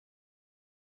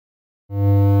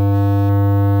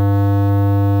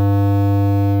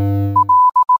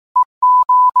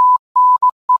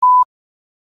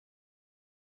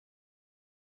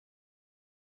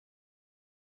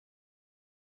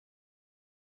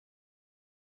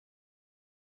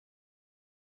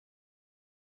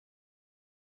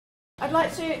I'd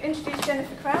like to introduce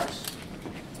Jennifer Crouch,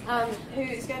 who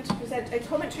is going to present a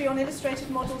commentary on illustrative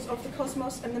models of the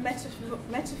cosmos and the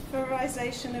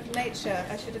metaphorization of nature.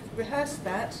 I should have rehearsed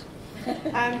that.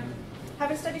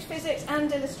 Having studied physics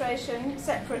and illustration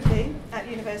separately at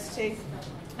university,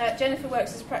 Jennifer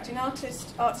works as a practicing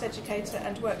artist, arts educator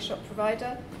and workshop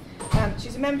provider.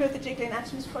 She's a member of the Jiggling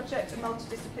Atoms Project, a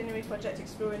multidisciplinary project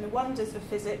exploring the wonders of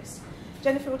physics.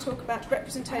 Jennifer will talk about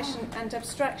representation and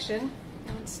abstraction.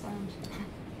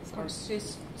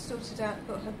 She's sorted out,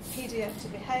 got her PDF to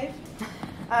behave.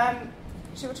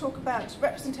 She will talk about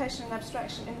representation and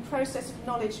abstraction in the process of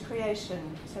knowledge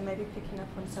creation, so maybe picking up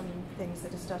on some things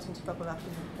that are starting to bubble up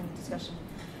in the discussion.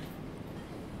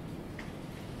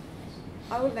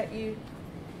 I will let you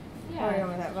carry on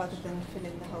with that rather than fill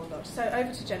in the whole lot. So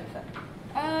over to Jennifer.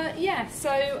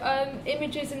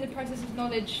 Images in the process of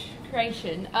knowledge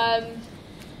creation.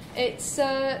 It's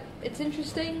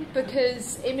interesting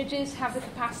because images have the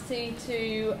capacity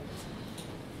to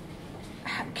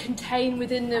contain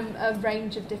within them a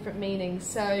range of different meanings.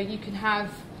 So you can have,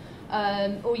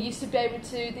 or used to be able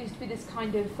to, there used to be this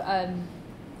kind of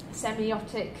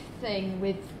semiotic thing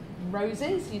with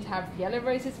roses. You'd have yellow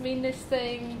roses mean this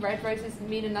thing, red roses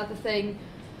mean another thing.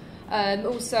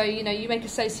 Also, you know, you make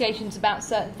associations about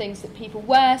certain things that people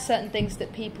wear, certain things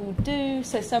that people do.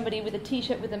 So somebody with a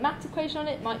T-shirt with a maths equation on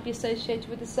it might be associated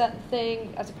with a certain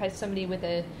thing, as opposed to somebody with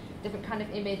a different kind of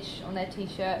image on their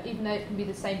T-shirt, even though it can be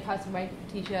the same person wearing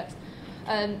different T-shirts.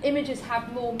 Images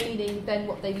have more meaning than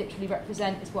what they literally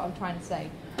represent, is what I'm trying to say.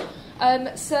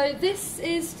 So this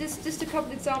is just a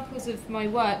couple of examples of my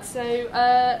work. So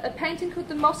a painting called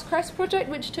the Moss Crest Project,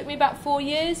 which took me about 4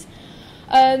 years.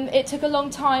 It took a long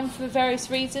time for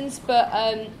various reasons, but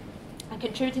a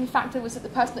contributing factor was that the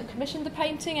person that commissioned the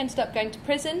painting ended up going to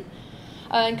prison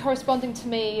and corresponding to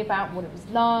me about what it was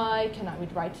like, and I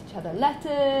would write each other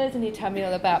letters, and he'd tell me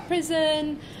all about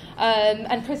prison.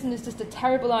 And prison is just a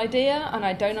terrible idea, and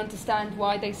I don't understand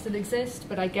why they still exist,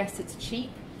 but I guess it's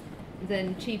cheaper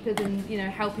than you know,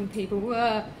 helping people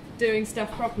doing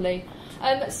stuff properly.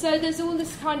 So there's all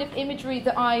this kind of imagery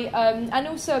that and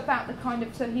also about the kind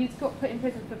of, so he's got put in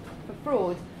prison for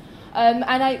fraud, and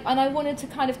I wanted to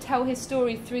kind of tell his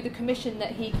story through the commission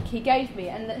that he gave me,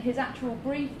 and that his actual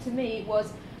brief to me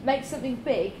was make something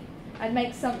big and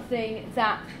make something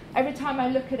that every time I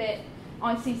look at it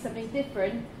I see something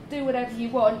different, do whatever you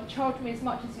want, charge me as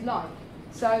much as you like.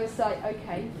 So I was like,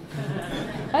 okay.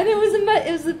 And it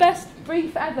was the best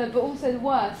brief ever, but also the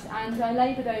worst. And I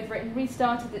laboured over it and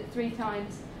restarted it 3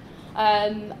 times.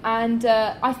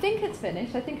 I think it's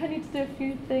finished. I think I need to do a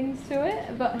few things to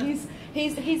it. But he's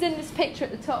in this picture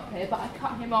at the top here, but I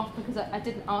cut him off because I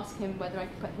didn't ask him whether I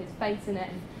could put his face in it.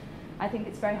 And I think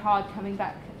it's very hard coming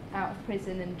back out of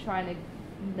prison and trying to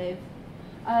live.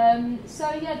 So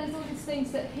yeah, there's all these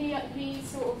things that he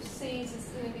sort of sees as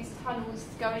these tunnels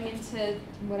going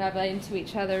into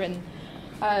each other, and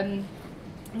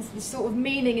there's this sort of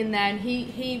meaning in there. And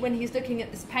he when he's looking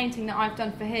at this painting that I've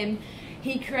done for him,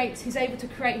 he's able to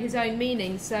create his own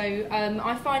meaning. So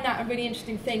I find that a really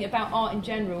interesting thing about art in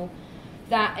general,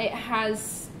 that it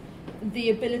has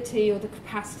the ability or the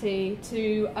capacity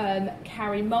to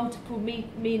carry multiple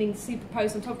meanings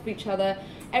superposed on top of each other.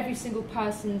 Every single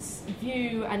person's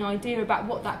view and idea about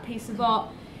what that piece of art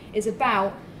is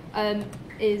about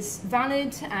is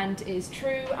valid and is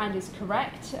true and is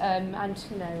correct. And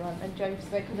Joe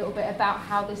spoke a little bit about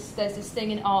how there's this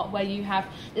thing in art where you have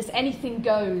this anything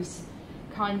goes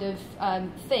kind of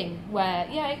thing where,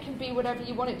 yeah, it can be whatever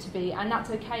you want it to be, and that's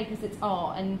okay because it's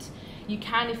art, and you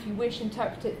can, if you wish,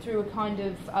 interpret it through a kind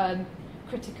of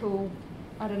critical,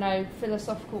 I don't know,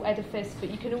 philosophical edifice, but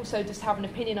you can also just have an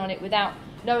opinion on it without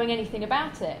knowing anything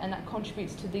about it, and that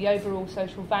contributes to the overall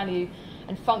social value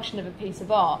and function of a piece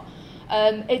of art.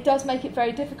 It does make it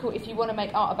very difficult if you want to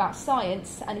make art about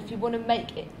science, and if you want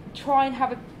to try and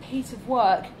have a piece of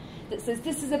work that says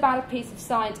this is about a piece of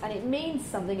science and it means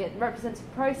something, it represents a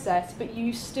process, but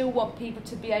you still want people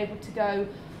to be able to go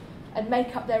and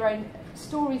make up their own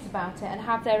stories about it and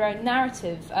have their own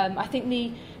narrative. I think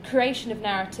the creation of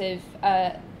narrative,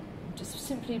 just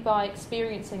simply by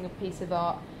experiencing a piece of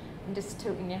art and just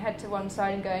tilting your head to one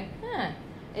side and going,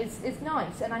 it's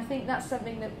nice. And I think that's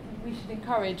something that we should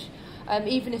encourage,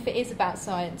 even if it is about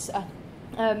science.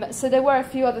 So there were a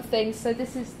few other things. So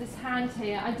this is this hand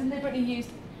here. I deliberately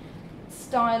used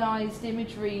stylized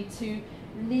imagery to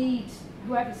lead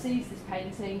whoever sees this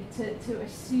painting to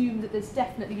assume that there's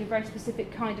definitely a very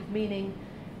specific kind of meaning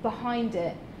behind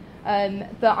it.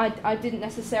 But I didn't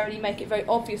necessarily make it very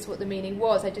obvious what the meaning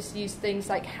was. I just used things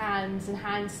like hands, and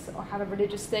hands have a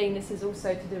religious thing. This is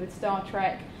also to do with Star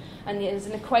Trek. and there's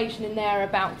an equation in there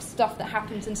about stuff that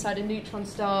happens inside a neutron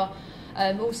star,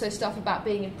 also stuff about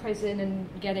being in prison and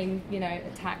getting,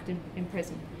 attacked in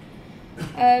prison.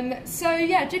 So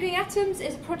yeah, Jiggling Atoms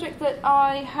is a project that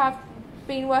I have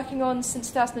been working on since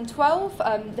 2012.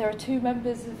 There are two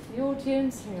members of the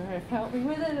audience who have helped me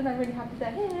with it, and I'm really happy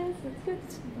they're here, so it's good.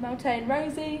 Malte and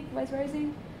Rosie. Where's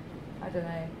Rosie? I don't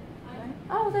know.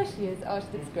 Oh, there she is. Oh,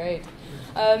 that's great.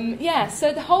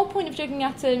 So the whole point of Jiggling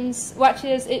Atoms, well,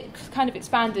 actually, it kind of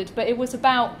expanded, but it was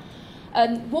about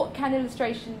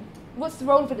what's the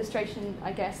role of illustration,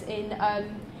 I guess,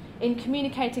 in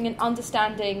communicating and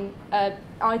understanding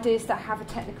ideas that have a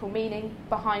technical meaning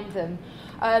behind them.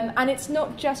 And it's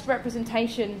not just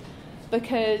representation,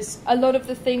 because a lot of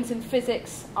the things in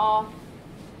physics are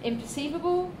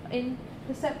imperceivable,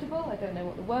 imperceptible, I don't know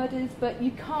what the word is, but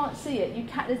you can't see it.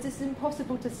 It's just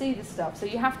impossible to see this stuff. So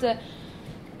you have to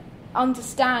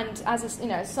understand, as a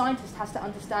scientist has to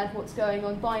understand what's going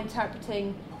on by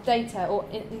interpreting data, or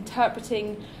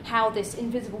interpreting how this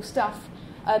invisible stuff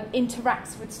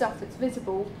interacts with stuff that's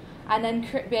visible, and then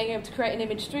being able to create an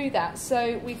image through that.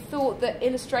 So we thought that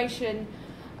illustration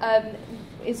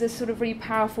is a sort of really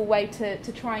powerful way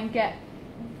to try and get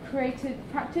creative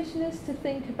practitioners to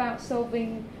think about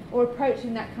solving or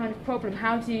approaching that kind of problem.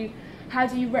 How do you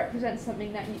represent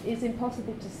something that is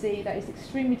impossible to see, that is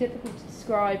extremely difficult to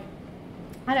describe?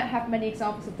 I don't have many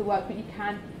examples of the work, but you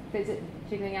can visit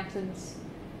Jiggling Atoms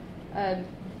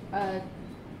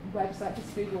website,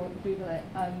 just Google it.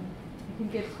 You can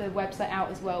give the website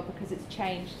out as well, because it's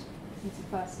changed since it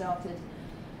first started.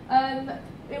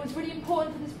 It was really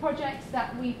important for this project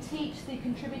that we teach the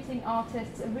contributing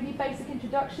artists a really basic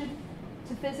introduction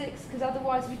to physics, because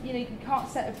otherwise you can't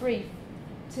set a brief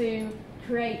to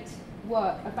create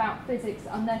work about physics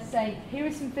unless saying, here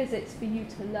is some physics for you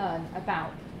to learn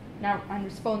about now and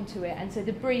respond to it. And so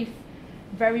the brief,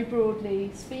 very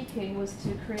broadly speaking, was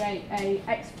to create an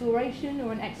exploration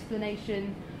or an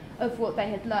explanation of what they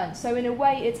had learned. So in a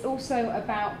way, it's also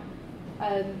about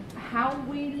how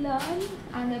we learn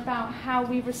and about how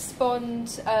we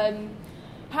respond,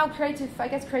 how creative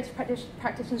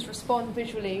practitioners respond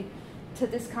visually to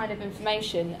this kind of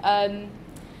information. So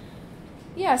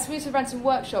we also ran some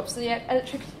workshops. So the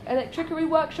electricery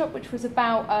workshop, which was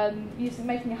about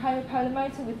making a homopolar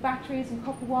motor with batteries and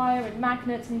copper wire and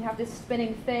magnets, and you have this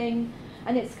spinning thing,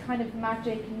 and it's kind of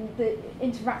magic, and the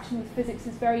interaction with physics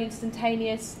is very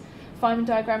instantaneous. Feynman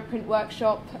diagram print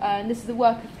workshop, and this is the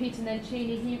work of Peter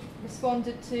Nencini. He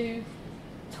responded to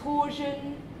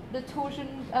the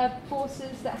torsion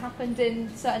forces that happened in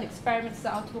certain experiments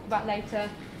that I'll talk about later,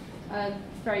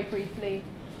 very briefly.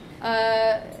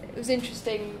 It was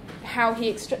interesting how he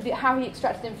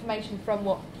extracted information from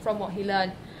what he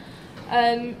learned.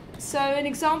 So an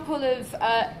example of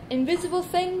invisible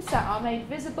things that are made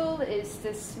visible is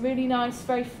this really nice,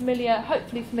 very familiar,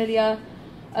 hopefully familiar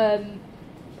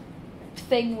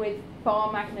thing with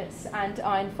bar magnets and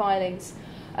iron filings.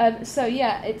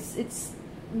 It's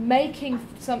making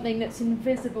something that's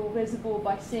invisible visible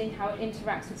by seeing how it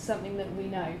interacts with something that we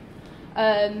know.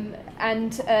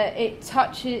 It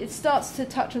starts to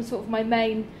touch on sort of my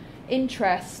main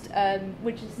interest,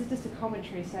 which is just a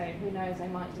commentary, so who knows, I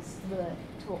might just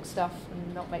talk stuff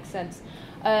and not make sense.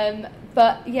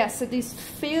 So these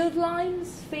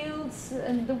fields,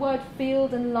 and the word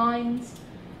field and lines,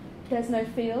 there's no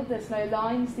field, there's no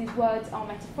lines, these words are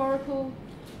metaphorical.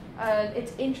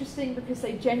 It's interesting because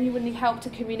they genuinely help to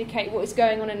communicate what is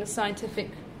going on in the scientific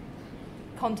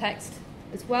context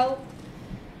as well.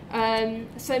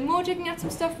 So more Jiggling Atom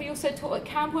stuff. We also taught at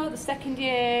Camberwell the second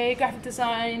year graphic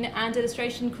design and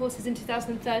illustration courses in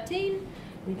 2013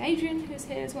 with Adrian, who's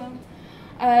here as well.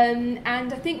 And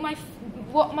I think my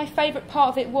favourite part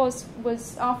of it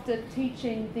was after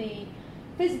teaching the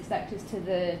physics lectures to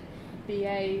the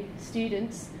BA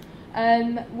students,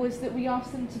 was that we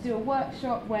asked them to do a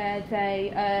workshop where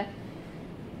they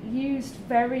used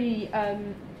very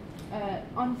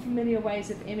unfamiliar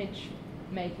ways of image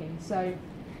making. So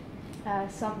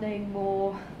something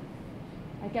more,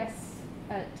 I guess,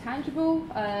 tangible,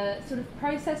 sort of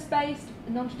process-based,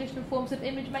 non-traditional forms of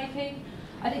image making.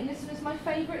 I think this was my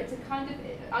favourite. It's a kind of,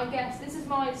 I guess, this is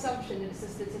my assumption that it's a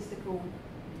statistical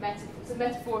metaphor. It's a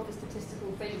metaphor of the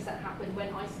statistical things that happen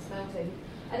when ice is melting.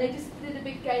 And they just did a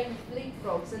big game of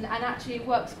leapfrogs, and actually it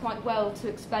works quite well to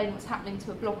explain what's happening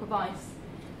to a block of ice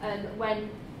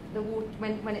when the water,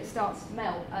 when it starts to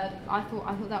melt. I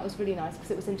thought that was really nice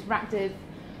because it was interactive.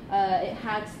 It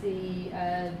had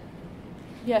the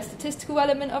statistical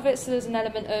element of it, so there's an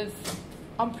element of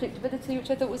unpredictability,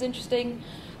 which I thought was interesting.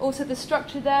 Also the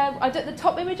structure there. The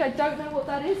top image, I don't know what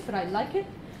that is, but I like it.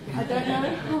 I don't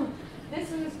know. This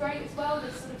one was great as well.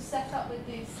 This sort of set up with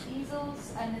these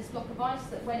easels and this block of ice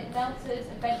that when it melted,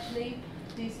 eventually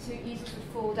these two easels would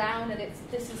fall down, and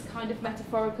this is kind of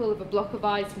metaphorical of a block of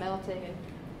ice melting and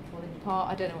falling apart.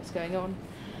 I don't know what's going on.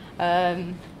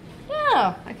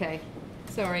 Yeah, okay,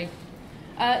 sorry.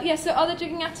 Yeah, so other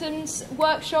jigging atoms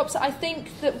workshops. I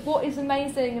think that what is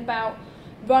amazing about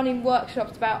running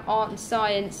workshops about art and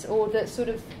science, or that sort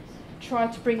of try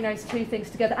to bring those two things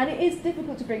together, and it is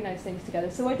difficult to bring those things together.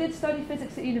 So I did study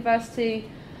physics at university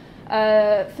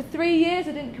for 3 years.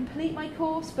 I didn't complete my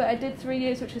course, but I did 3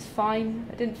 years, which was fine.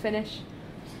 I didn't finish.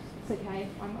 It's okay.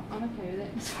 I'm okay with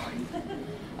it. It's fine.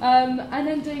 And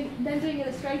then doing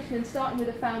illustration and starting with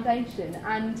a foundation.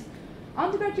 And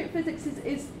undergraduate physics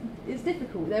is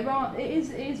difficult. It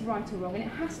is right or wrong, and it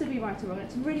has to be right or wrong.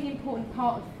 It's a really important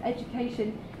part of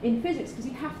education in physics, because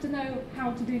you have to know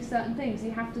how to do certain things.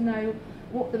 You have to know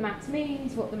what the maths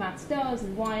means, what the maths does,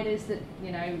 and why it is that,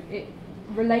 you know, it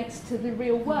relates to the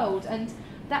real world. And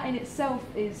that in itself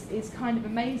is kind of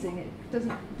amazing. It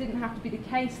didn't have to be the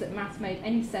case that maths made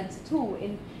any sense at all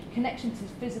in connection to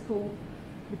the physical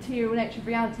material nature of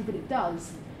reality, but it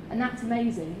does, and that's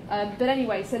amazing. But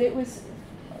anyway, so it was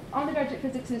undergraduate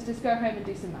physics is just go home and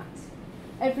do some maths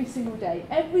every single day.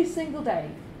 Every single day.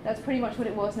 That's pretty much what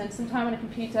it was. And then some time on a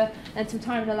computer, and some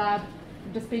time in a lab,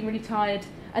 just being really tired,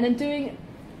 and then doing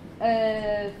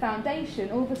foundation.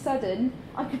 All of a sudden,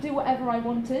 I could do whatever I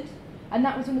wanted. And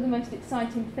that was one of the most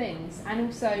exciting things. And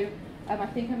also, I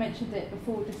think I mentioned it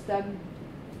before, just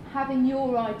having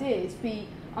your ideas be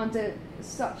under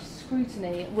such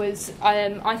scrutiny was,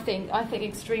 I think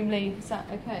extremely... Is that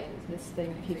okay? This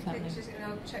thing that keeps happening.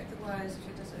 I'll check the wires if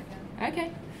it does it again.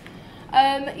 Okay.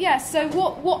 Yeah, so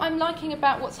what I'm liking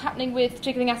about what's happening with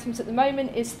jiggling atoms at the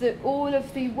moment is that all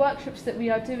of the workshops that we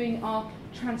are doing are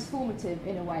transformative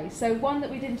in a way. So one that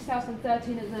we did in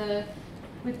 2013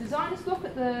 with Designers Block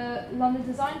at the London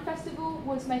Design Festival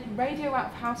was make a radio out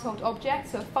of household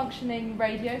objects, so a functioning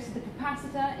radio. So the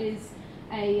capacitor is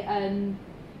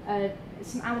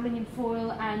some aluminium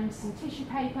foil and some tissue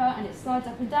paper, and it slides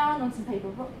up and down on some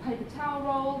paper towel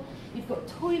roll. You've got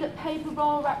toilet paper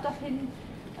roll wrapped up in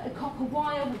a copper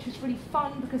wire, which was really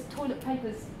fun because toilet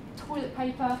paper's toilet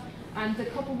paper, and the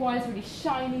copper wire is really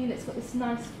shiny and it's got this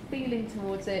nice feeling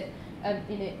towards it, and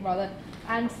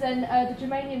then the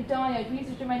germanium diode, we used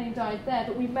a germanium diode there,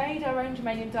 but we made our own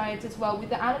germanium diodes as well with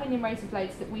the aluminium razor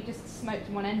blades that we just smoked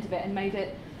on one end of it and made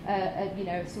it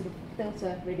a sort of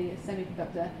filter, really, a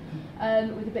semiconductor,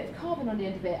 with a bit of carbon on the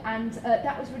end of it, and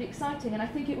that was really exciting. And I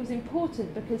think it was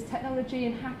important because technology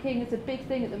and hacking is a big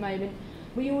thing at the moment.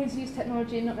 We always use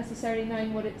technology and not necessarily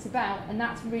knowing what it's about, and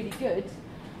that's really good.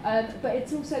 But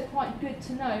it's also quite good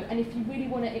to know, and if you really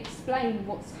want to explain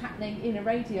what's happening in a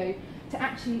radio, to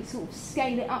actually sort of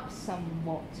scale it up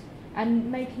somewhat.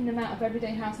 And making them out of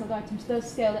everyday household items does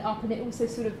scale it up, and it also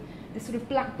this sort of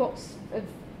black box of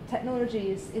technology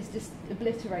is just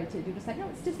obliterated. You're just like, no,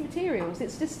 it's just materials.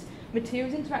 It's just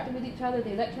materials interacting with each other.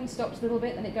 The electron stops a little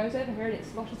bit, then it goes over here and it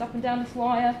sloshes up and down this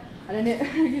wire, and then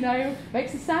it,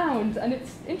 makes a sound, and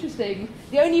it's interesting.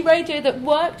 The only radio that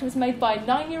worked was made by a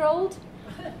 9-year-old,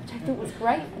 which I thought was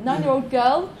great, a 9-year-old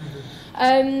girl.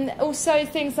 Also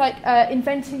things like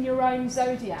inventing your own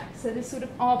zodiac, so this sort of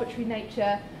arbitrary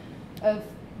nature of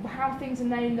how things are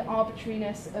named, the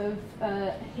arbitrariness of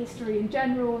history in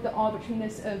general, the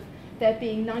arbitrariness of there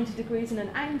being 90 degrees in an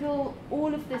angle,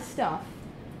 all of this stuff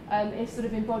is sort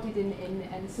of embodied in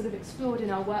and sort of explored in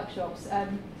our workshops.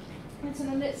 And so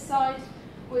on this side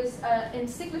was in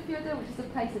Siglufjordur, which is a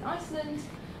place in Iceland,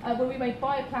 where we made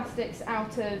bioplastics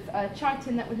out of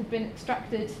chitin that had been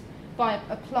extracted by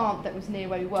a plant that was near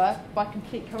where we were, by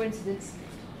complete coincidence.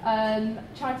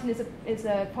 Chitin is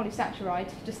a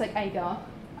polysaccharide, just like agar,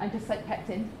 and just like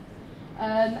pectin.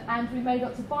 And we made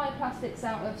lots of bioplastics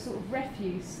out of sort of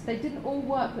refuse. They didn't all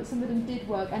work, but some of them did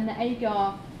work, and the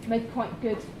agar made quite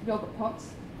good yogurt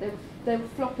pots. They were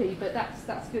floppy, but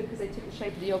that's good because they took the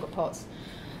shape of the yogurt pots.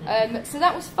 So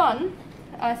that was fun,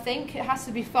 I think. It has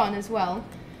to be fun as well.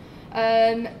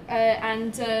 And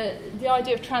the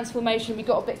idea of transformation we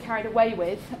got a bit carried away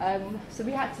with. So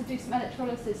we had to do some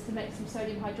electrolysis to make some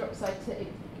sodium hydroxide to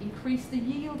increase the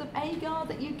yield of agar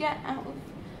that you get out of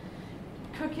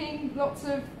cooking lots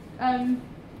of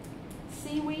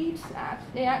seaweed.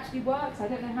 It actually works. I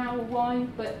don't know how or why,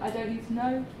 but I don't need to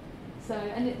know. So,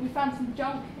 we found some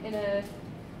junk in a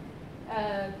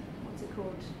what's it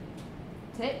called?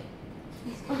 Tip.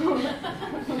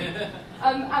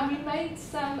 And we made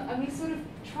some, and we sort of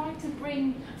tried to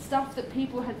bring stuff that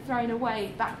people had thrown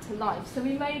away back to life. So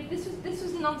we made, this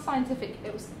was non-scientific.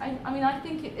 It was, I mean, I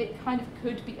think it kind of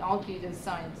could be argued as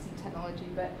science and technology,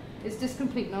 but it's just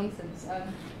complete nonsense.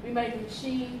 We made a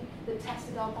machine that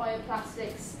tested our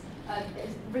bioplastics,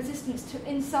 resistance to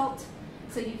insult.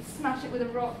 So you'd smash it with a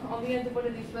rock on the end of one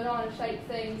of these banana-shaped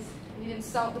things, and you'd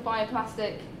insult the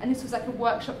bioplastic. And this was like a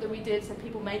workshop that we did, so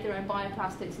people made their own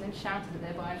bioplastics and then shouted at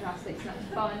their bioplastics, and that was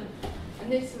fun. And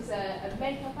this was a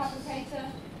makeup applicator.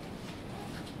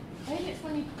 Maybe it's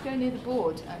when you go near the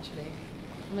board, actually.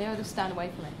 Maybe I'll just stand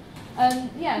away from it.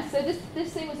 Yeah, so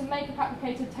this thing was a makeup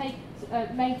applicator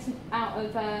made out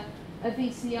of a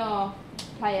VCR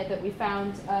player that we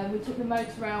found. We took the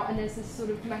motor out, and there's this sort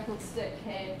of metal stick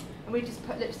here, and we just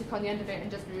put lipstick on the end of it and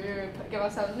just give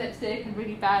ourselves lipstick and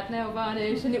really bad nail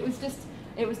varnish, and it was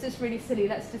just really silly.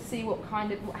 Let's just see what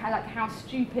kind of how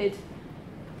stupid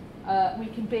we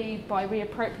can be by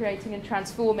reappropriating and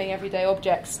transforming everyday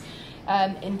objects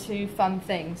into fun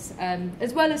things,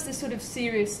 as well as this sort of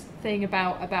serious thing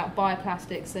about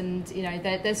bioplastics. And you know,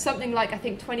 there's something like, I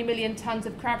think, 20 million tons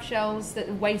of crab shells that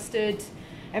are wasted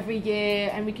every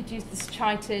year, and we could use this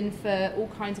chitin for all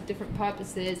kinds of different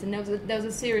purposes. And there was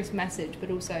a serious message, but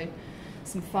also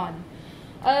some fun.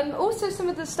 Also, some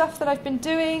of the stuff that I've been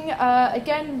doing,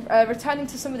 again, returning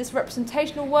to some of this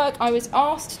representational work, I was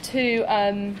asked to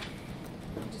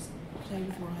just play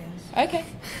with wires. Okay.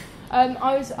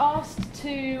 I was asked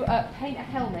to paint a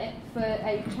helmet for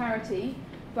a charity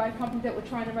by a company that were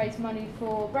trying to raise money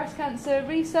for breast cancer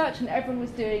research, and everyone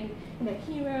was doing, you know,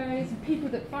 heroes and people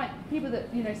that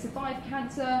you know survive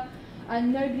cancer,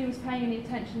 and nobody was paying any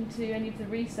attention to any of the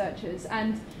researchers.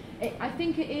 And I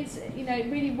think it is, you know, it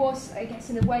really was, I guess,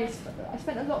 in a way, I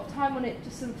spent a lot of time on it,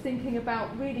 just sort of thinking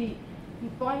about really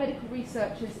biomedical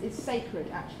research is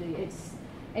sacred. Actually,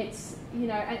 it's you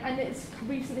know, and it's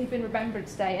recently been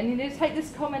Remembrance Day, and you know, take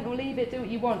this comment or leave it, do what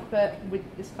you want, but with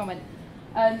this comment.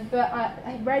 But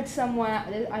I read somewhere,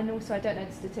 and also I don't know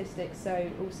the statistics,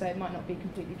 so also it might not be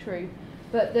completely true,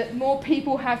 but that more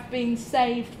people have been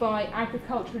saved by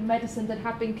agriculture and medicine than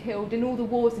have been killed in all the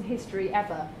wars in history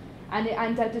ever. And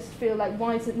I just feel like,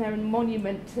 why isn't there a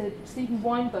monument to Stephen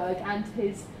Weinberg and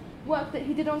his work that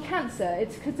he did on cancer?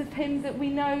 It's because of him that we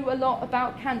know a lot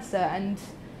about cancer, and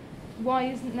why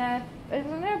isn't there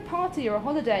a party or a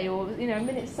holiday or, you know, a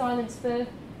minute's silence for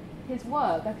his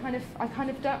work? I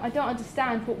don't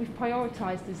understand what we've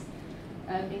prioritised as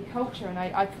in culture, and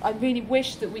I really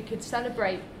wish that we could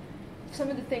celebrate some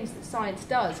of the things that science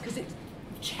does, because it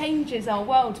changes our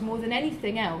world more than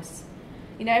anything else.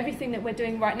 You know, everything that we're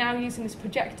doing right now, using this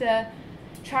projector,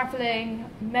 travelling,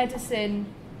 medicine,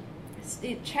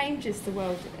 it changes the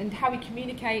world and how we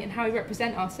communicate and how we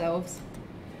represent ourselves.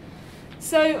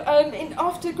 So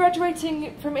after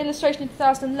graduating from illustration in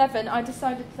 2011, I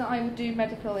decided that I would do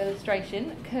medical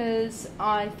illustration because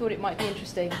I thought it might be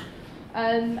interesting.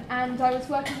 And I was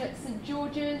working at St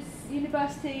George's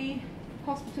University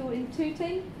Hospital in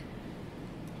Tooting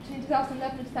between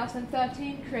 2011 and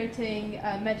 2013, creating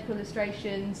medical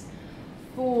illustrations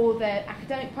for their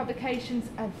academic publications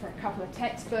and for a couple of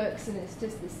textbooks. And it's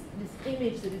just this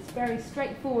image that is very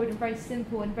straightforward and very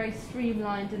simple and very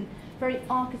streamlined and very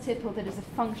archetypal, that is a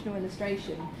functional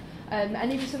illustration.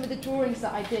 And even some of the drawings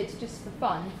that I did just for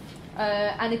fun.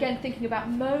 And again, thinking about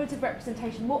modes of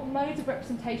representation. What modes of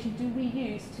representation do we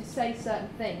use to say certain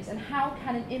things? And how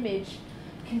can an image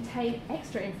contain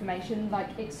extra information,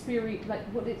 like experience, like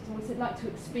what's it like to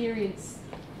experience,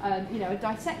 you know, a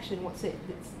dissection?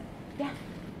 Yeah.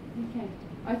 Okay.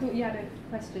 I thought you had a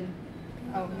question.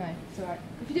 Oh no, it's all right.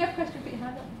 If you do have a question, put your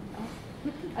hand up.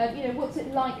 You know, what's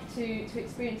it like to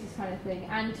experience this kind of thing?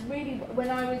 And really, when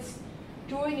I was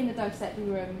drawing in the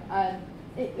dissecting room,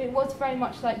 it was very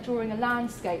much like drawing a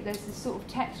landscape. There's this sort of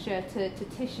texture to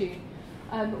tissue,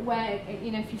 where,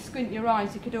 you know, if you squint your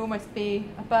eyes, you could almost be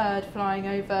a bird flying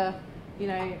over, you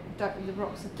know, the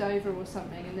rocks of Dover or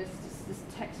something. And there's just this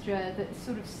texture that's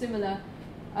sort of similar,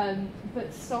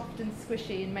 but soft and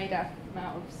squishy and made out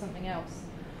of something else.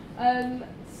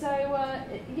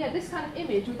 Yeah, this kind of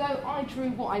image, although I drew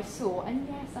what I saw, and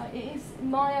yes, it is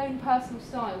my own personal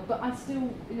style, but I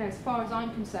still, you know, as far as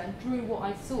I'm concerned, drew what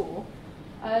I saw.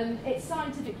 It's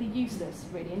scientifically useless,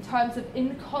 really, in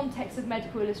the context of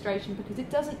medical illustration, because it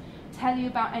doesn't tell you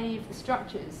about any of the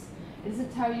structures. It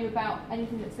doesn't tell you about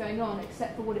anything that's going on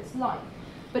except for what it's like.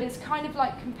 But it's kind of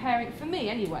like comparing, for me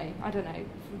anyway, I don't know,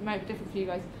 it might be different for you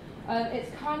guys,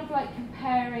 it's kind of like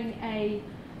comparing a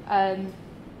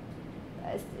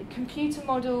computer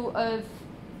model of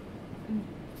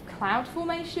cloud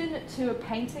formation to a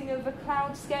painting of a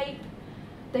cloudscape.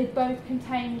 they both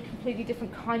contain completely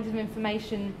different kinds of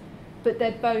information, but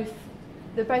they're both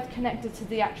connected to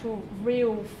the actual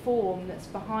real form that's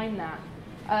behind that.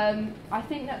 I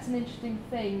think that's an interesting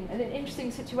thing, an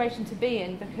interesting situation to be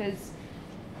in, because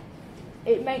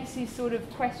it makes you sort of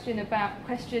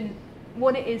question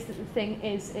what it is that the thing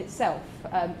is itself.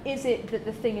 Is it that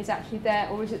the thing is actually there,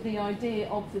 or is it the idea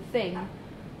of the thing?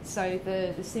 So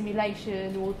the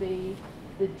simulation or the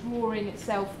drawing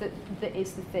itself that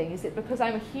is the thing. Is it because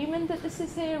I'm a human that this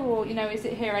is here, or is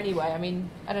it here anyway? I mean,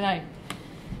 I don't know.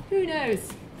 Who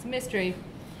knows? It's a mystery.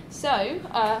 So,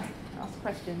 ask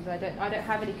questions. I don't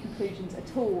have any conclusions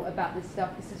at all about this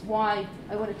stuff. This is why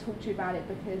I want to talk to you about it,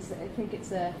 because I think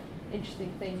it's an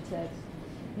interesting thing to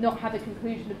not have a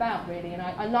conclusion about, really, and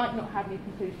I like not having a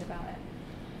conclusion about it.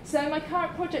 So my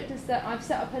current project is that I've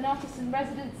set up an artist in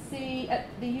residency at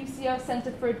the UCL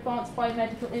Centre for Advanced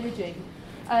Biomedical Imaging.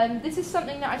 This is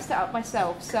something that I've set up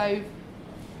myself, so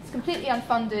it's completely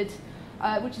unfunded,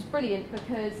 which is brilliant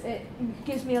because it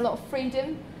gives me a lot of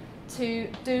freedom to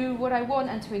do what I want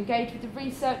and to engage with the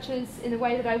researchers in the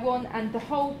way that I want. And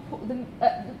the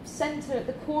centre,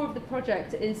 the core of the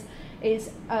project is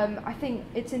I think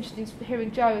it's interesting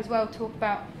hearing Jo as well talk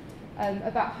about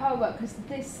her work, because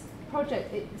this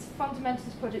project, it's fundamental to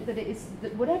this project that it is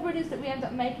that whatever it is that we end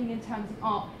up making in terms of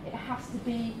art, it has to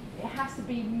be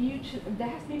mutual. There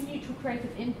has to be mutual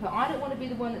creative input. I don't want to be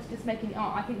the one that's just making the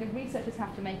art. I think the researchers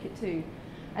have to make it too.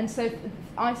 And so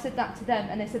I said that to them,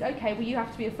 and they said, okay, well, you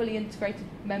have to be a fully integrated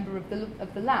member of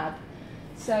the lab.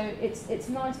 So it's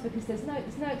nice because there's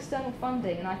no external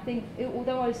funding, and I think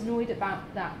although I was annoyed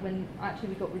about that when actually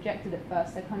we got rejected at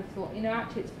first, I kind of thought,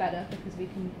 actually it's better because we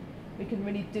can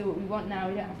really do what we want now.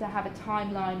 We don't have to have a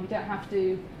timeline. It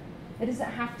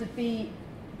doesn't have to be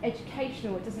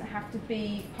educational. It doesn't have to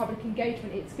be public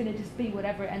engagement. It's going to just be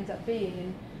whatever it ends up being,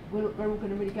 and we're all going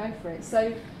to really go for it.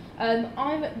 So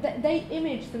they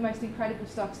image the most incredible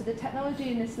stuff. So the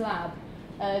technology in this lab,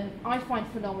 I find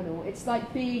phenomenal. It's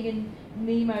like being in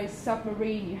Nemo's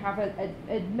submarine. You have an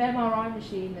MRI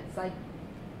machine that's like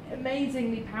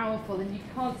amazingly powerful, and you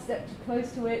can't step too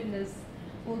close to it, and there's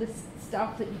all this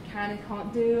stuff that you can and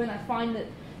can't do. And I find that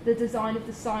the design of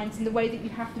the science and the way that you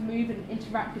have to move and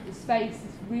interact with the space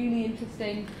is really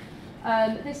interesting.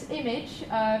 This image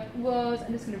was,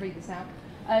 I'm just going to read this out,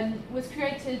 was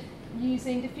created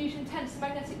using diffusion tensor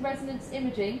magnetic resonance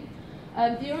imaging.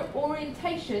 The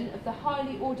orientation of the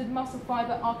highly ordered muscle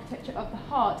fibre architecture of the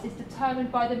heart is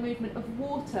determined by the movement of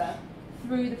water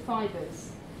through the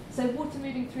fibres. So water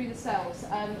moving through the cells.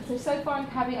 So far in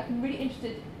Cavi, I've been really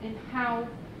interested in how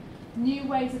new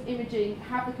ways of imaging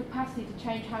have the capacity to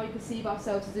change how we perceive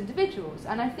ourselves as individuals.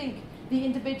 And I think the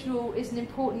individual is an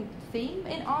important theme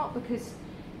in art because,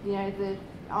 the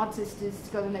artist has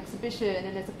got an exhibition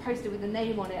and there's a poster with a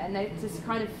name on it, and there's this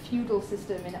kind of feudal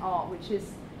system in art which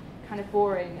is kind of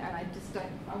boring, and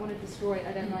I want to destroy it.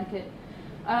 I don't like it.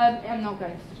 I'm not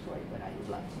going to destroy it, but I would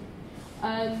like to.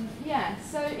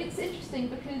 So it's interesting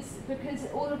because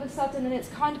all of a sudden, and it's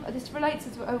kind of, this relates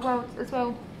as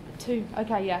well to,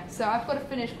 okay, yeah. So I've got to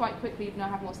finish quite quickly, even though I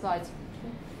have more slides.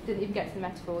 Didn't even get to the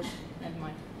metaphors. Never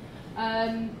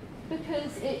mind.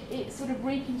 Because it sort of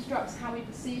reconstructs how we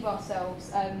perceive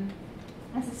ourselves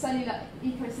as a cellular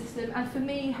ecosystem. And for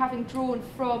me, having drawn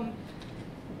from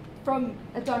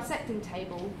a dissecting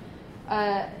table,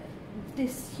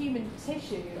 this human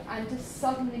tissue, and just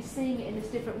suddenly seeing it in this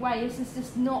different way, this is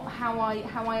just not how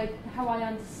I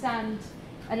understand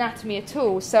anatomy at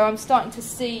all. So I'm starting to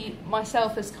see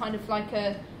myself as kind of like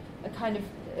a kind of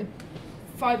a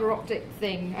fibre optic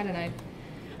thing. I don't know.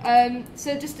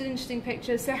 So just an interesting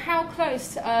picture. So how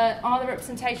close are the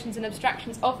representations and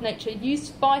abstractions of nature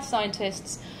used by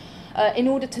scientists in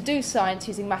order to do science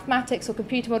using mathematics or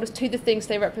computer models to the things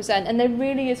they represent? And there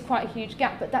really is quite a huge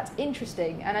gap, but that's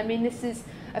interesting. And I mean, this is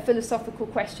a philosophical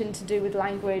question to do with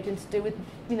language and to do with,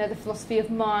 the philosophy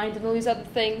of mind and all these other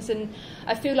things. And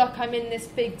I feel like I'm in this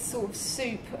big sort of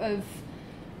soup of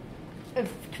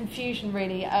confusion,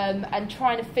 really, and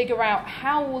trying to figure out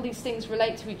how all these things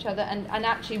relate to each other, and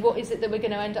actually what is it that we're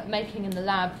going to end up making in the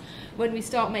lab when we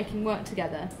start making work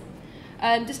together.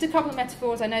 Just a couple of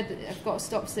metaphors. I know that I've got to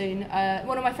stop soon.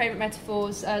 One of my favourite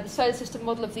metaphors, the solar system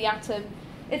model of the atom.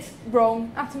 It's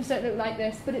wrong. Atoms don't look like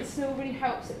this, but it still really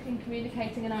helps in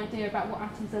communicating an idea about what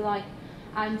atoms are like.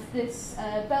 And this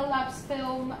Bell Labs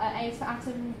film, A is for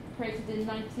Atom, created in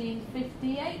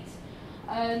 1958,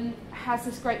 has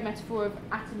this great metaphor of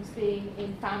atoms being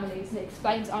in families, and it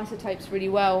explains isotopes really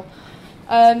well.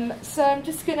 So I'm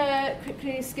just going to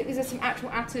quickly skip. These are some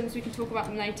actual atoms. We can talk about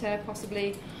them later,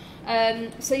 possibly.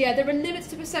 So yeah, there are limits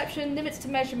to perception, limits to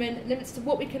measurement, limits to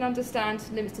what we can understand,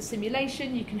 limits to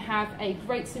simulation. You can have a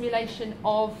great simulation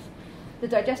of the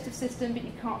digestive system, but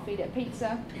you can't feed it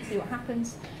pizza and see what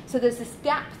happens. So there's this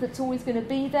gap that's always going to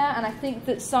be there, and I think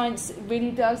that science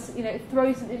really does,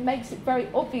 it makes it very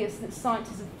obvious that science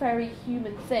is a very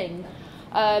human thing.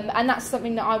 And that's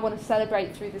something that I want to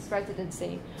celebrate through this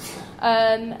residency.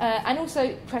 And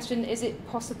also, question, is it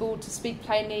possible to speak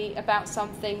plainly about some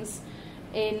things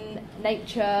in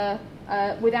nature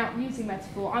without using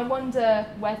metaphor? I wonder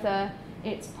whether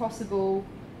it's possible.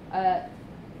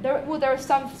 There are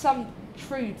some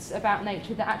truths about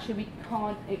nature that actually we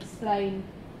can't explain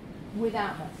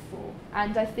without metaphor.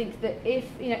 And I think that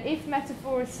if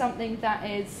metaphor is something that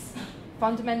is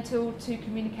fundamental to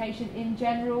communication in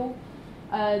general,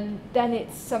 then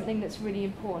it's something that's really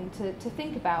important to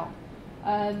think about.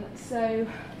 So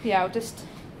yeah, I'll just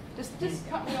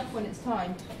cut me off when it's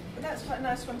time. But that's quite a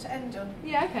nice one to end on.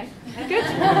 Yeah, okay. Good.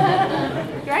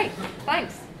 Great,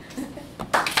 thanks.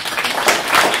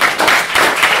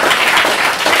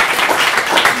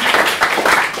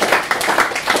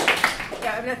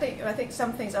 Yeah, I mean, I think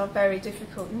some things are very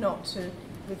difficult not to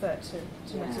revert to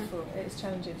metaphor. It's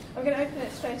challenging. I'm going to open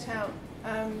it straight out.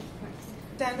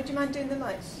 Dan, would you mind doing the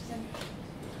lights?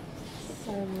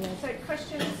 So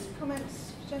questions,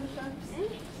 comments, Jennifer?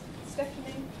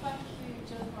 Stephanie? Thank you,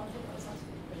 Jennifer. I think that was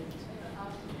absolutely brilliant.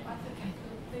 I think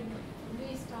the thing that for me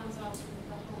stands out from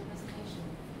the whole presentation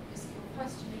is your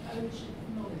questioning ownership of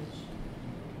knowledge.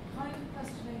 Kind of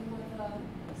questioning whether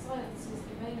science is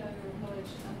the main owner of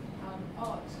knowledge and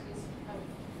art is kind of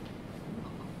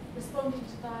responding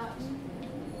to that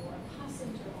or a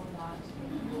passenger on that.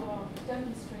 You are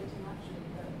demonstrating actually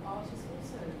that art is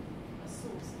also a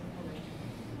source of knowledge,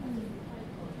 a different kind of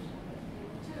knowledge, and that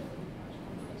the two of them actually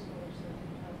have greater knowledge than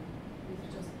with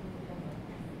just one together.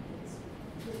 It's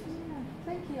good. Yeah,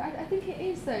 thank you. I think it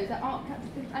is though that art,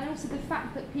 and also the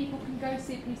fact that people can go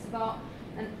see a piece of art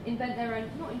and invent their own,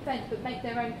 not invent, but make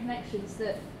their own connections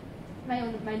that may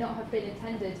or may not have been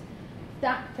intended.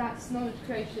 That's knowledge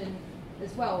creation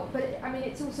as well. But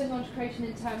it's also knowledge creation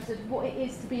in terms of what it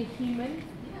is to be a human.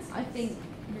 Yes, I think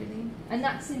really, and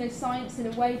that's science in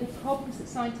a way. The problems that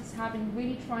scientists have in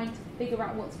really trying to figure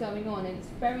out what's going on, and it's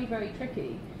very, very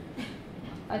tricky.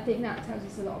 I think that tells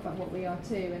us a lot about what we are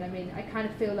too. And I kind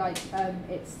of feel like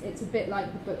it's a bit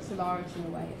like the book Solaris in a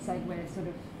way. It's like we're sort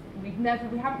of we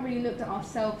haven't really looked at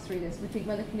ourselves through this. We think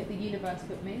we're looking at the universe,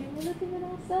 but maybe we're looking at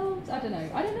ourselves. I don't know.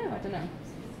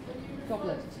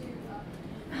 Goblet.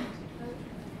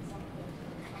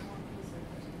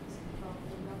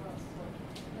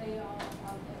 They are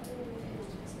all able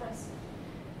to express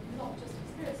not just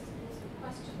experiences but also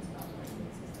questions about their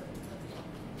experiences that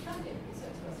can be also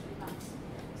expressed through maths.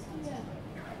 Yeah.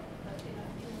 But in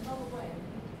another way,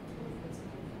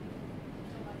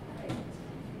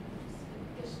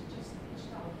 just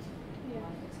gestalt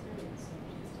experience.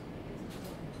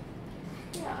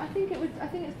 Yeah, I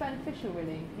think it's beneficial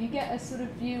really. You get a sort of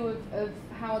view of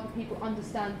how other people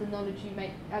understand the knowledge you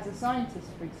make as a scientist,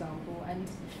 for example, and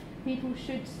people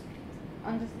should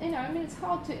understand. It's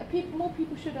hard to. More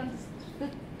people should understand. The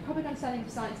public understanding of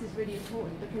science is really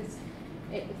important because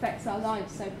it affects our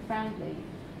lives so profoundly.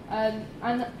 And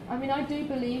I do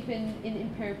believe in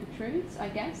empirical truths. I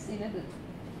guess that the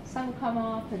sun will come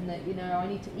up, and that I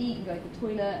need to eat and go to the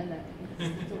toilet, and that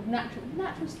sort of natural,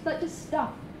 like just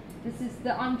stuff. This is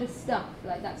that I'm just stuff.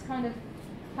 Like that's kind of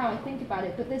how I think about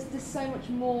it. But there's just so much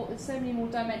more. There's so many more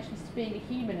dimensions to being a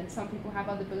human, and some people have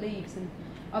other beliefs, and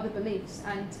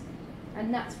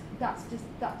that's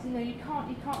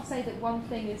you can't say that one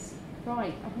thing is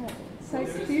right. It's so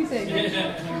confusing. The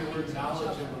word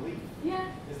knowledge and belief. Yeah.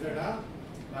 Is there not?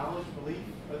 Knowledge, belief,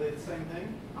 are they the same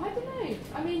thing? I don't know.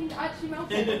 Actually,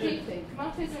 Malte, what do you think?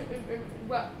 Malte's a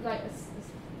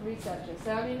researcher,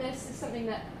 so there's something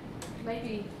that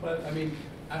maybe. Well,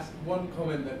 as one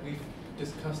comment that we've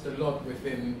discussed a lot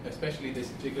within, especially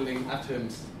this jiggling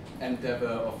atoms endeavor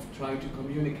of trying to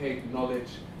communicate knowledge,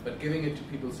 but giving it to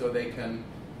people so they can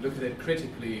look at it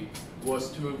critically,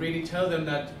 was to really tell them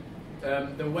that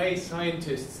the way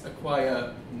scientists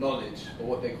acquire knowledge, or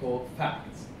what they call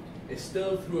facts, is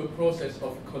still through a process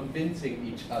of convincing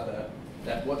each other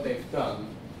that what they've done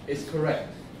is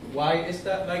correct. Why is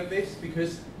that like this?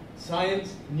 Because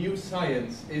new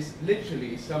science is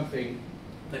literally something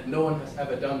that no one has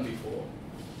ever done before.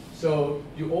 So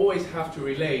you always have to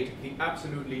relate the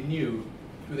absolutely new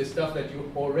to the stuff that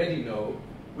you already know,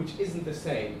 which isn't the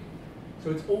same.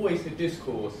 So it's always a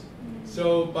discourse.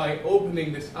 So by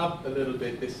opening this up a little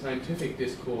bit, this scientific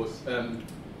discourse,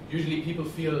 usually people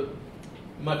feel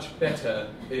much better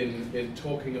in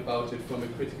talking about it from a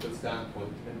critical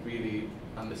standpoint and really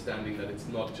understanding that it's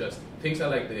not just things are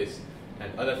like this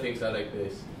and other things are like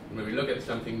this. And when we look at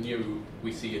something new,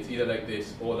 we see it's either like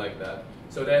this or like that.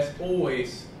 So there's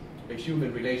always a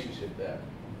human relationship there.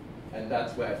 And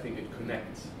that's where I think it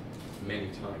connects many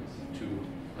times to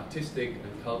artistic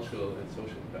and cultural and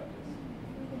social practice.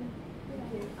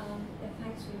 Thank you.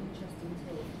 Thanks for an interesting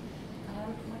talk.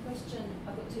 My question,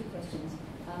 I've got two questions.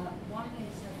 One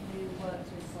is, have you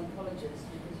worked with psychologists?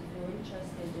 Because if you're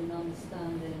interested in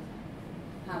understanding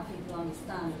how people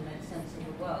understand and make sense of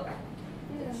the world,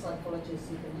 it's psychologists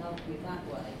who can help you that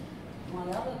way. My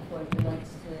other point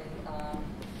relates to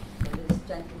this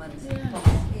gentleman's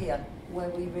comments here, where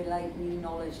we relate new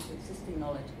knowledge to existing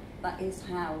knowledge. That is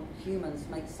how humans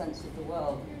make sense of the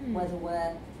world, whether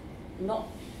we're not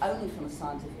only from a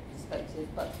scientific perspective,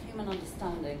 but human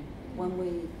understanding. When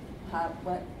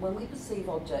we perceive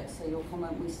objects, so your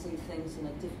comment, we see things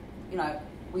in a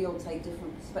we all take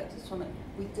different perspectives from it.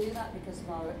 We do that because of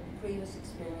our previous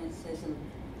experiences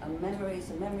and memories,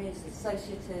 and memory is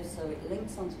associative, so it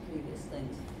links onto previous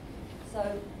things.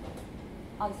 So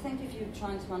I think if you're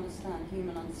trying to understand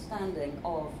human understanding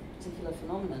of a particular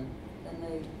phenomenon, then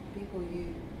the people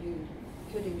you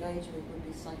could engage with would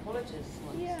be psychologists.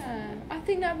 Yeah, I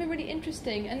think that would be really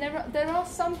interesting. And there are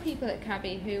some people at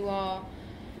Cabby who are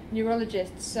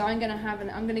neurologists, so I'm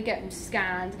going to get them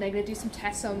scanned, and they're going to do some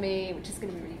tests on me, which is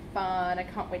going to be really fun. I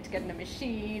can't wait to get in a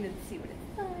machine and see what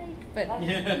it's like. But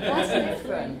that's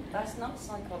different. That's not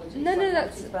psychology. No,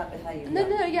 that's about behaviour.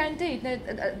 No, yeah, indeed. No,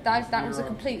 that was a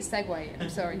complete segue. I'm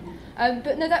sorry,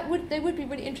 but no, they would be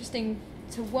really interesting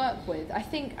to work with. I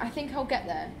think I'll get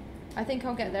there. I think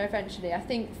I'll get there eventually. I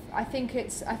think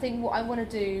what I want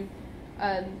to do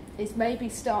is maybe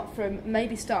start from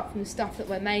the stuff that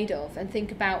we're made of, and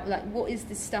think about like what is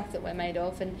this stuff that we're made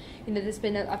of. And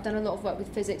I've done a lot of work with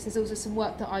physics. There's also some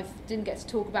work that I didn't get to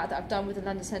talk about that I've done with the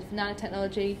London Centre for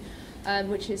Nanotechnology,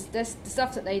 which is the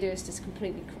stuff that they do is just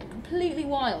completely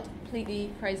wild,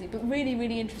 completely crazy, but really,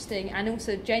 really interesting, and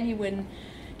also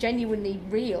genuinely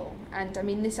real. And I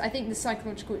mean, I think the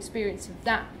psychological experience of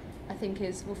that, I think,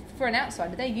 is, well, for an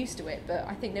outsider, they're used to it, but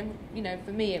I think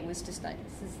for me it was just like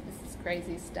this is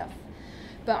crazy stuff.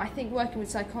 But I think working with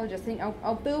psychologists, I think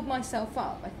I'll build myself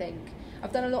up. I think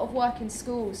I've done a lot of work in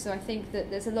schools, so I think that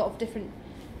there's a lot of different,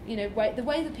 the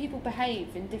way that people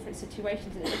behave in different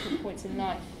situations at different points in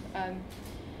life. I'll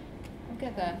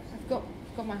get there. I've got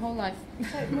my whole life.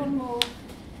 Take one more.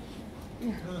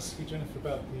 Can I ask you, Jennifer,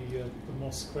 about the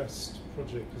Moss Crest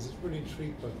project? Because it's really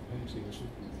intrigued by the painting,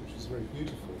 which is very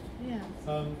beautiful.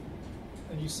 Yeah.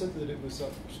 And you said that it was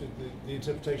up to the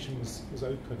interpretation was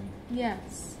open.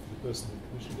 Yes. The person who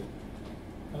commissioned it.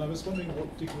 And I was wondering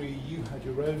what degree you had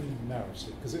your own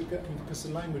narrative, because the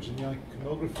language and the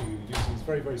iconography you're using is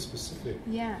very, very specific.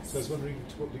 Yes. So I was wondering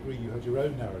to what degree you had your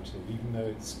own narrative, even though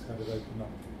it's kind of open up.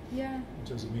 Yeah. In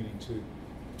terms of meaning too.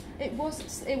 It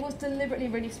was deliberately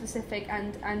really specific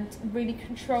and really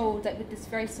controlled, like with this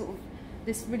very sort of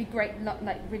this really great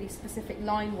really specific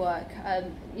line work.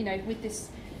 With this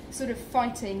sort of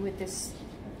fighting with this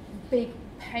big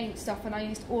paint stuff, and I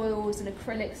used oils and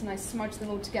acrylics and I smudged them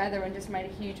all together and just made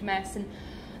a huge mess. And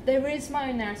there is my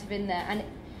own narrative in there,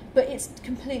 but it's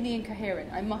completely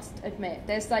incoherent, I must admit.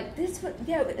 There's like this,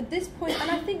 at this point, and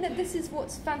I think that this is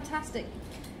what's fantastic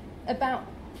about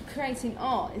creating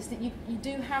art, is that you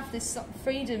do have this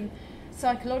freedom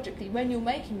psychologically when you're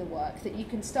making the work, that you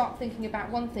can start thinking about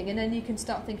one thing and then you can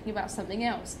start thinking about something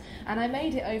else. And I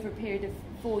made it over a period of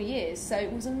 4 years, so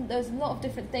there was a lot of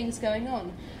different things going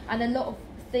on, and a lot of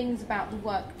things about the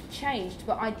work changed,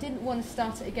 but I didn't want to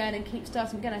start it again and keep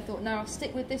starting again. I thought, no, I'll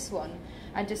stick with this one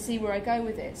and just see where I go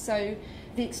with it. So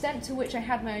the extent to which I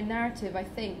had my own narrative, I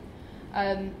think,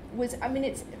 was,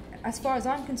 it's, as far as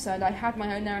I'm concerned, I had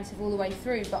my own narrative all the way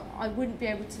through, but I wouldn't be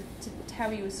able to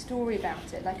tell you a story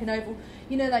about it, like an overall,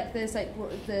 like there's like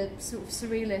what the sort of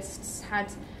surrealists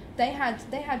had. They had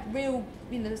real,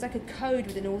 there's like a code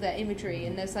within all their imagery,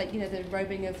 and there's like, the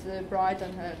robing of the bride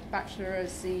on her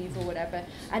bachelor's eve or whatever,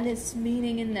 and there's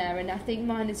meaning in there, and I think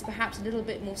mine is perhaps a little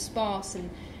bit more sparse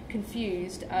and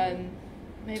confused.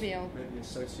 Maybe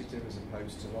associative as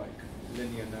opposed to like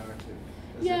linear narrative.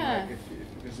 Yeah.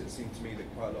 Because it seemed to me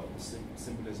that quite a lot of the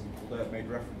symbolism, although it made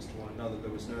reference to one another, there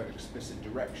was no explicit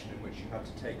direction in which you had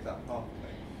to take that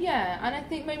pathway. Yeah, and I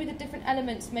think maybe the different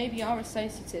elements maybe are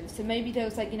associative. So maybe there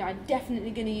was like, I'm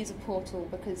definitely going to use a portal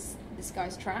because this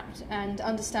guy's trapped, and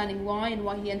understanding why and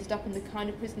why he ended up in the kind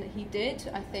of prison that he did,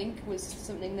 I think, was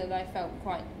something that I felt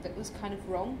that was kind of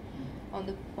wrong on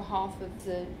the behalf of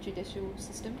the judicial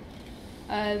system.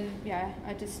 I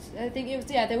think it was,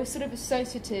 they were sort of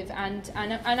associative, and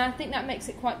I think that makes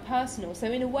it quite personal. So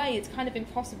in a way, it's kind of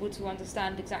impossible to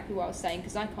understand exactly what I was saying,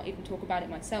 because I can't even talk about it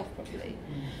myself properly.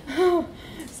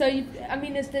 So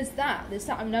there's that.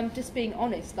 I mean, I'm just being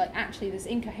honest. Like, actually, there's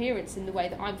incoherence in the way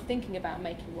that I'm thinking about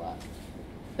making work.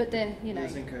 But there's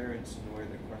incoherence in the way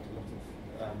that quite a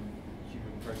lot of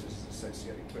human processes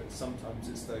associate. But sometimes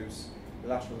it's those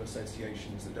lateral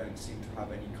associations that don't seem to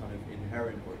have any kind of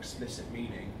inherent or explicit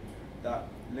meaning that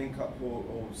link up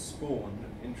or spawn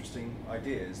interesting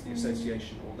ideas. The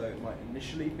association, although it might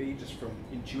initially be just from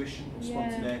intuition or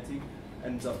spontaneity,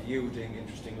 ends up yielding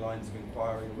interesting lines of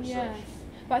inquiry or research. Yeah.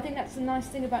 But I think that's the nice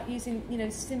thing about using,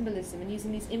 symbolism and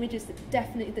using these images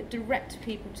that direct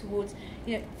people towards,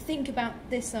 think about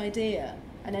this idea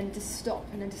and then just stop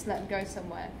and then just let them go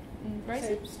somewhere.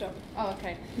 So stop. Oh,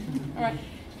 okay. All right.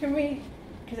 Can we?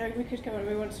 Because we could come on.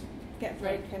 We want to get a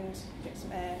break and get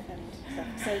some air and stuff.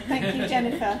 So thank you,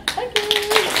 Jennifer. Thank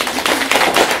you.